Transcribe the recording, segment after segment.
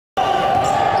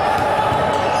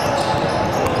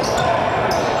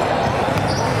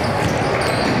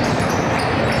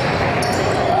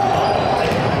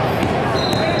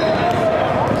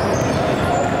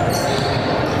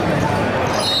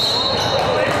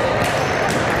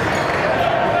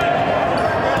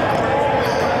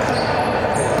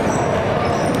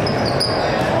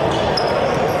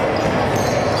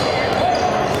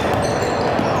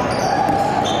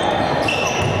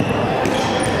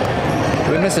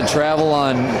a travel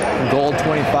on goal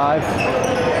 25.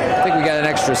 I think we got an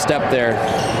extra step there.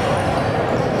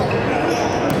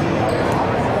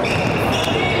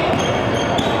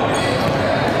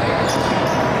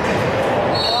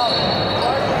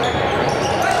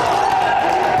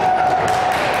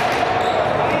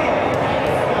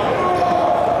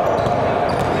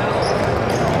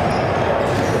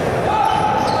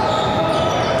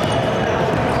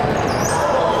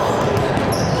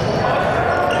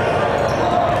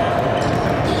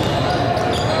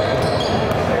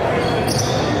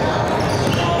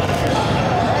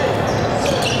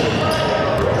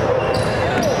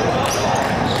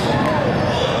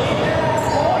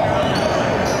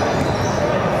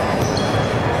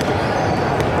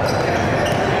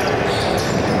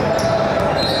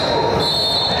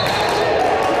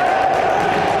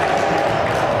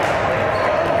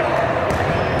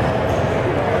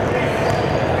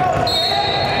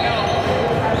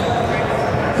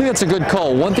 That's a good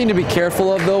call. One thing to be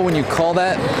careful of though when you call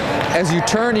that, as you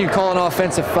turn and you call an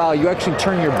offensive foul, you actually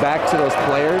turn your back to those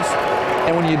players,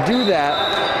 and when you do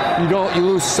that, you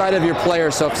lose sight of your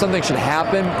players. So if something should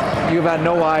happen, you've had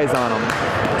no eyes on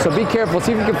them. So be careful.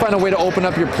 See if you can find a way to open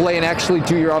up your play and actually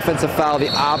do your offensive foul the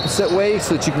opposite way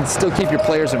so that you can still keep your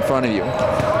players in front of you.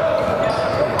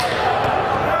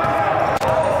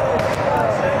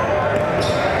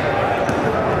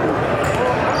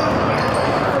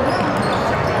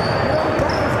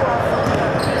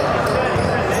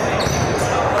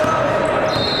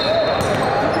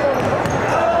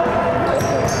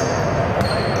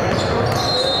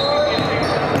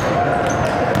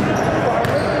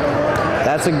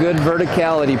 That's a good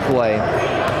verticality play.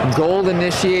 Gold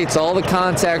initiates all the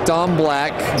contact on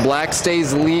black. Black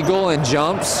stays legal and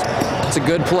jumps. It's a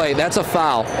good play. That's a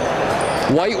foul.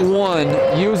 White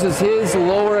 1 uses his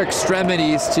lower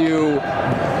extremities to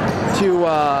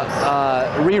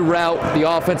reroute the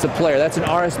offensive player. That's an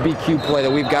RSBQ play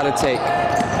that we've got to take.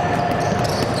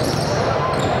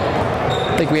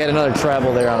 I think we had another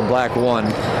travel there on black 1.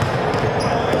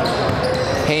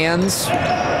 Hands.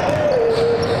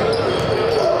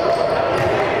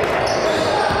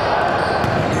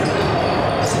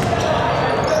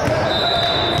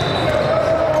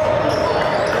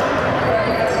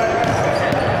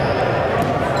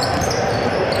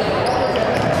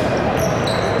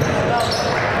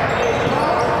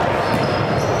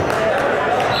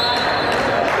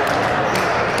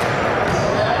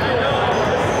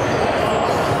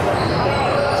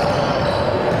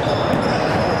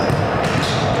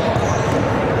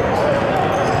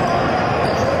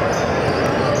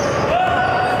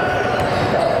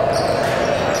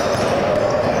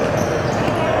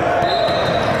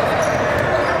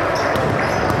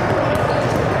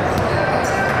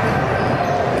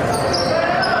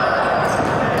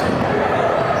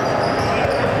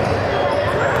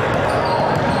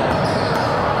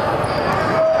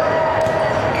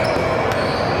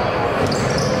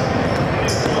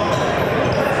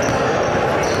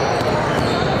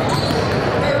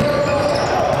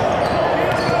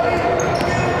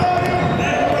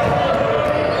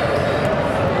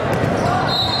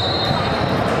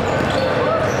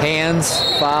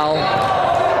 Foul.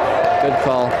 Good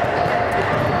call.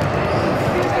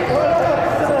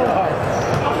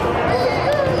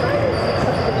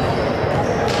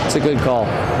 It's a good call.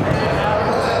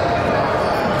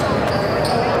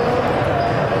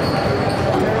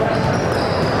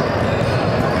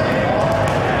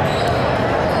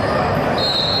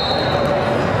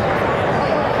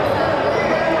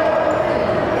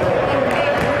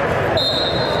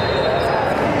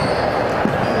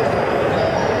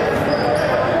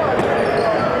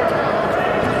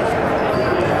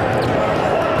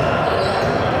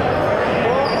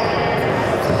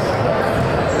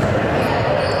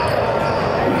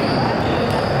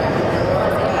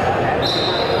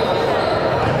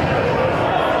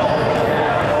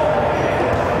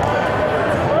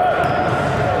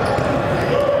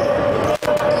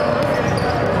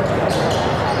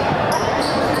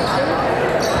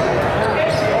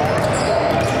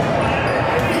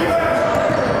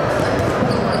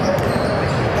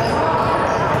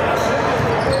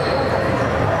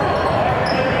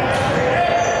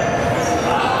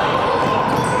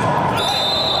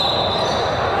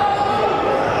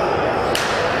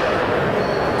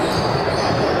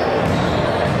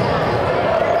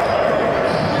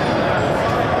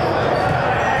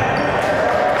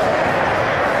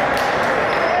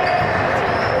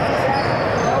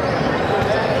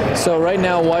 So right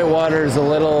now Whitewater is a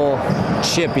little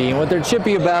chippy, and what they're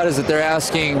chippy about is that they're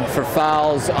asking for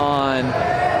fouls on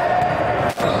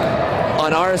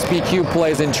on RSBQ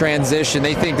plays in transition,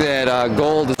 they think that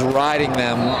gold is riding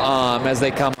them as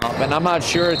they come up. And I'm not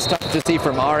sure, it's tough to see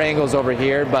from our angles over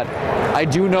here, but I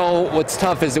do know what's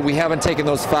tough is that we haven't taken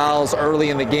those fouls early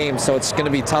in the game, so it's going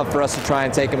to be tough for us to try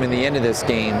and take them in the end of this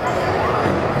game.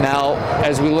 Now,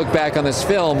 as we look back on this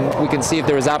film, we can see if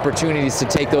there was opportunities to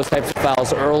take those types of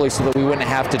fouls early so that we wouldn't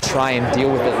have to try and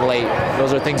deal with it late.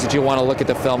 Those are things that you want to look at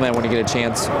the film at when you get a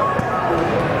chance.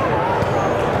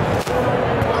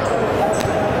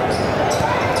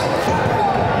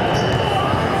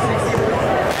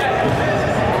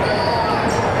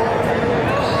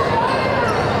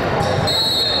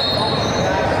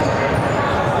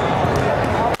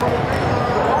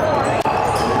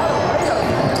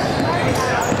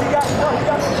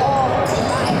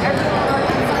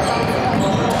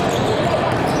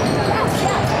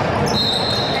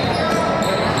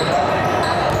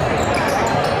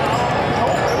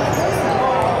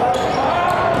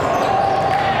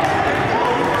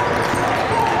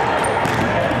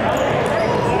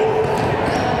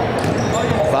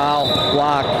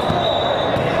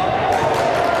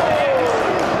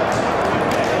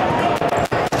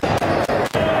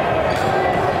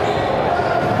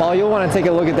 Take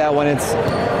a look at that one.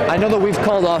 I know that we've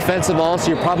called offensive all, so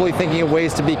you're probably thinking of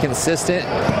ways to be consistent,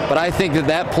 but I think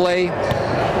that play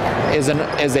is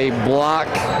a block,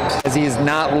 as he is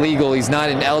not legal. He's not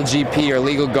in LGP or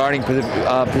legal guarding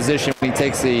position when he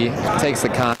takes the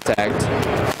contact.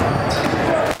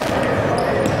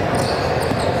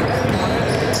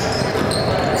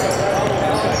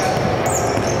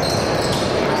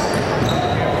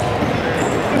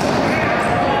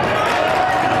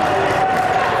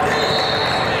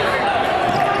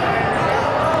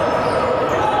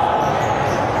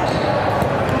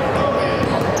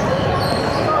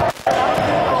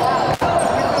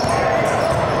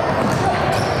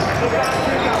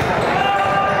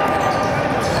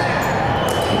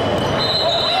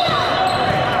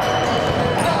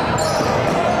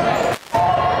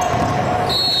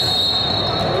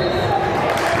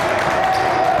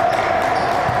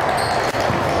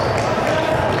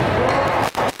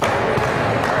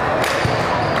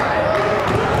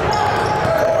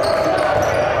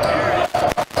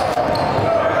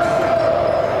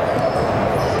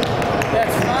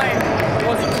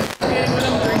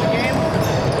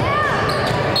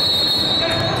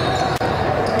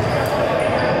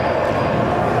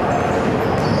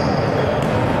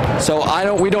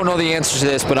 So we don't know the answer to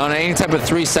this, but on any type of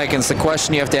 3 seconds, the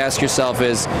question you have to ask yourself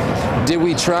is, did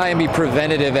we try and be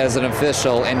preventative as an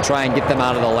official and try and get them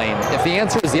out of the lane? If the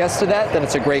answer is yes to that, then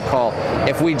it's a great call.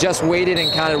 If we just waited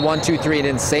and counted 1, 2, 3 and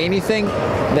didn't say anything,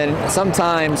 then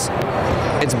sometimes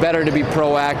it's better to be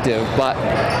proactive, but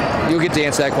you'll get to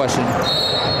answer that question.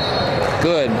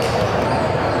 Good.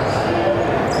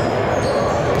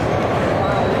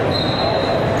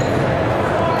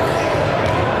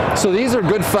 So these are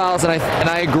good fouls, and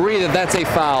I agree that that's a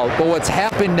foul. But what's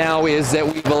happened now is that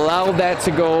we've allowed that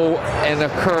to go and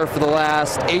occur for the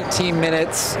last 18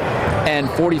 minutes and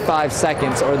 45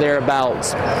 seconds or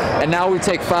thereabouts. And now we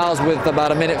take fouls with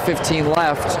about 1:15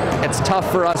 left. It's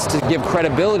tough for us to give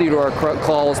credibility to our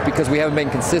calls because we haven't been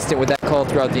consistent with that call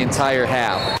throughout the entire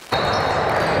half.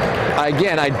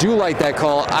 Again, I do like that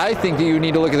call. I think that you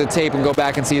need to look at the tape and go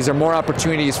back and see, is there more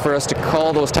opportunities for us to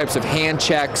call those types of hand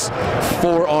checks,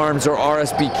 forearms, or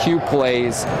RSBQ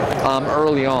plays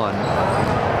early on?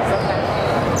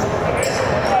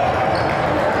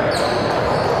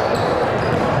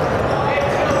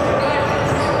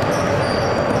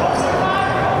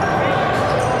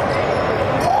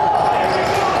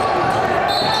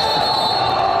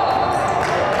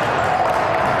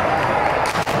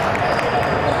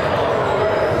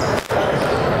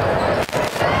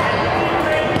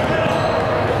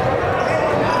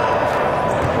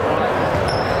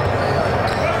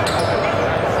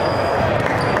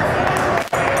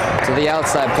 The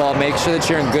outside, Paul. Make sure that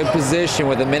you're in good position.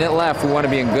 With a minute left, we want to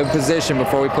be in good position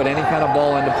before we put any kind of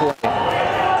ball into play.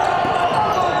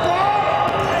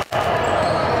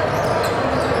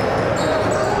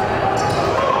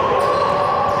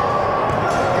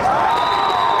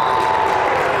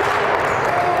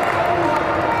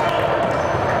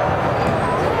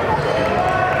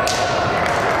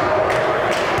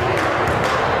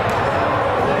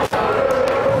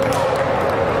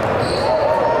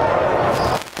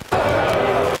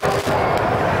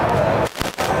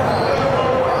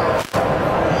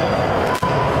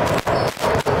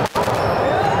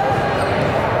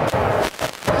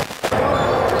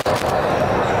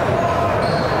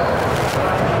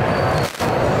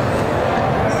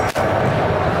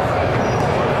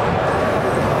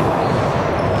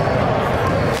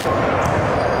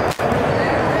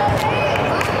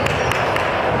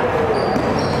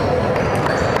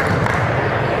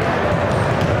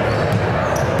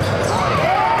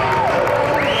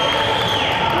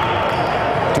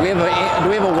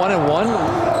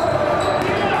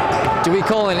 we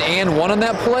call an and one on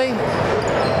that play?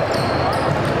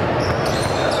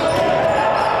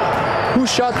 Who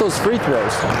shot those free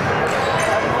throws?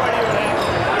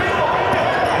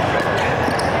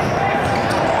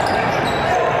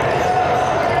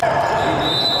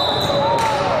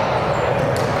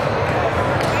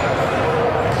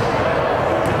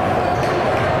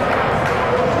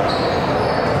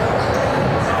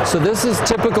 So this is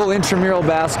typical intramural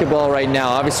basketball right now.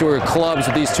 Obviously, we're clubs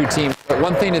with these two teams. But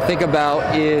one thing to think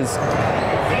about is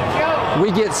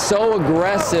we get so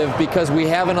aggressive because we've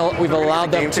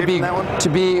allowed them to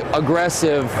be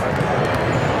aggressive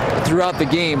throughout the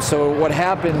game. So what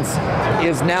happens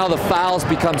is now the fouls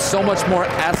become so much more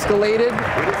escalated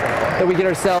that we get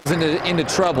ourselves into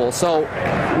trouble. So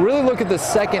really look at the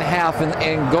second half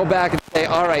and go back and say,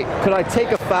 all right, could I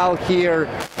take a foul here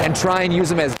and try and use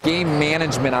them as game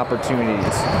management opportunities?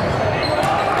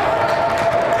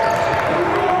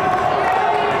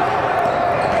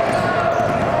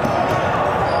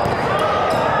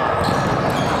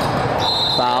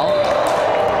 Foul.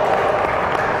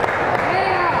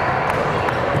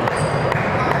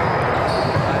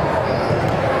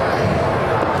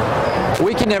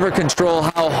 We can never control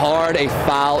how hard a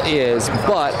foul is,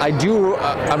 but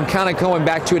I'm kind of going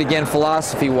back to it again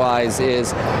philosophy-wise,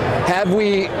 is have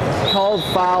we called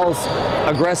fouls,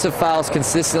 aggressive fouls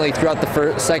consistently throughout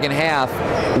the second half,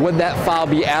 would that foul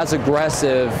be as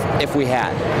aggressive if we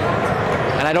had?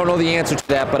 And I don't know the answer to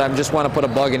that, but I just want to put a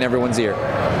bug in everyone's ear.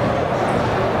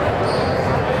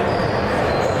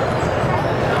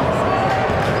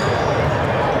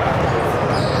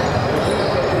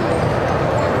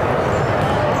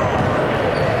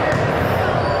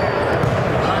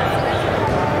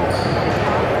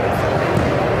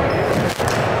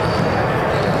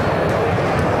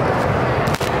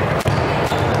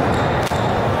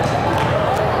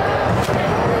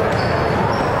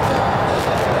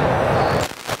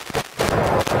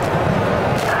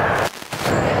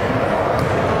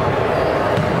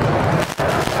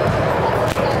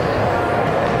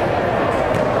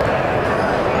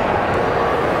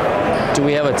 Do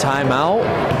we have a timeout?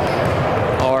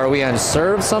 Or are we on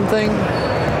serve something?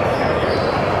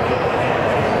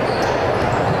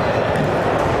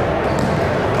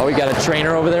 Oh, we got a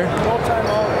trainer over there?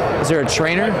 Is there a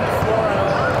trainer?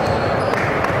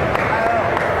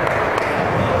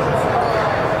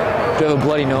 Do you have a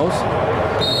bloody nose?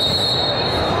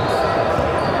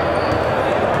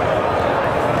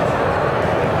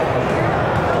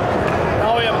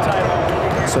 Now we have a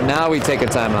timeout. So now we take a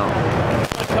timeout.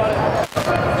 Cut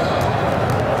it.